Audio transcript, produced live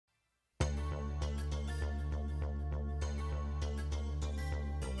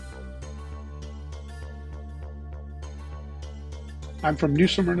I'm from New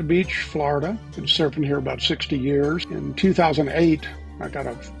Smyrna Beach, Florida. Been surfing here about 60 years. In 2008, I got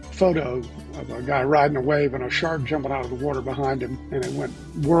a photo of a guy riding a wave and a shark jumping out of the water behind him, and it went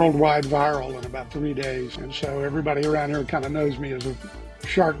worldwide viral in about 3 days. And so everybody around here kind of knows me as a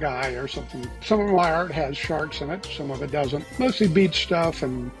shark guy or something. Some of my art has sharks in it, some of it doesn't. Mostly beach stuff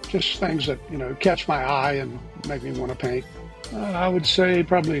and just things that, catch my eye and make me want to paint. I would say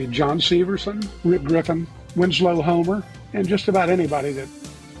probably John Severson, Rick Griffin, Winslow Homer, and just about anybody that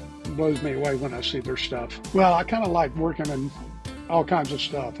blows me away when I see their stuff. Well, I kind of like working in all kinds of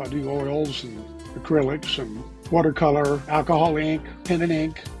stuff. I do oils and acrylics and watercolor, alcohol ink, pen and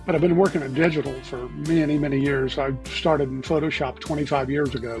ink, but I've been working in digital for many, many years. I started in Photoshop 25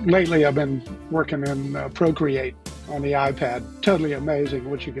 years ago. Lately, I've been working in Procreate on the iPad. Totally amazing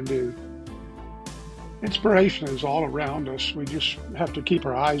what you can do. Inspiration is all around us. We just have to keep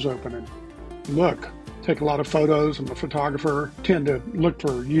our eyes open and look. Take a lot of photos. I'm a photographer. Tend to look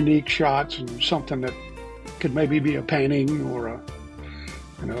for unique shots and something that could maybe be a painting or a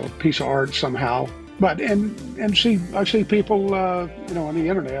piece of art somehow. But I see people on the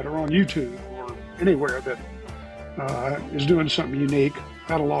internet or on YouTube or anywhere that is doing something unique.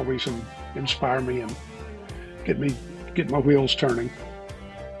 That'll always inspire me and get my wheels turning.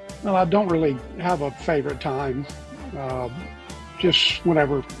 Well, I don't really have a favorite time. Just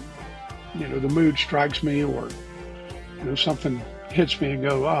whenever the mood strikes me or something hits me and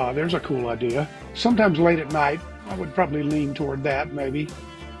go, there's a cool idea. Sometimes late at night, I would probably lean toward that maybe.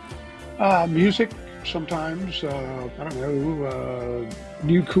 Music, sometimes,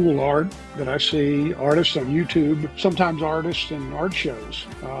 new cool art that I see, artists on YouTube, sometimes artists in art shows.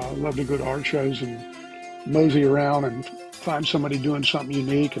 I love to go to art shows and mosey around and find somebody doing something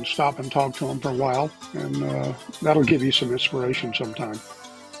unique and stop and talk to them for a while, and that'll give you some inspiration sometime.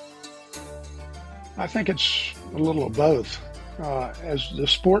 I think it's a little of both. As the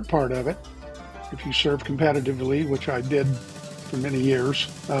sport part of it, if you surf competitively, which I did for many years,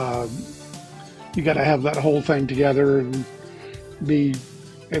 you got to have that whole thing together and be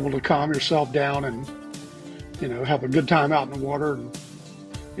able to calm yourself down and have a good time out in the water and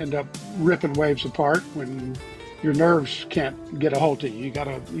end up ripping waves apart when your nerves can't get a hold of you. You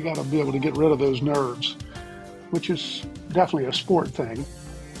gotta be able to get rid of those nerves, which is definitely a sport thing.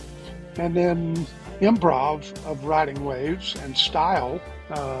 And then improv of riding waves and style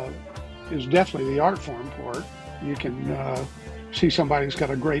is definitely the art form part. You can see somebody who's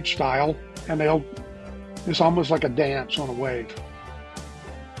got a great style and it's almost like a dance on a wave.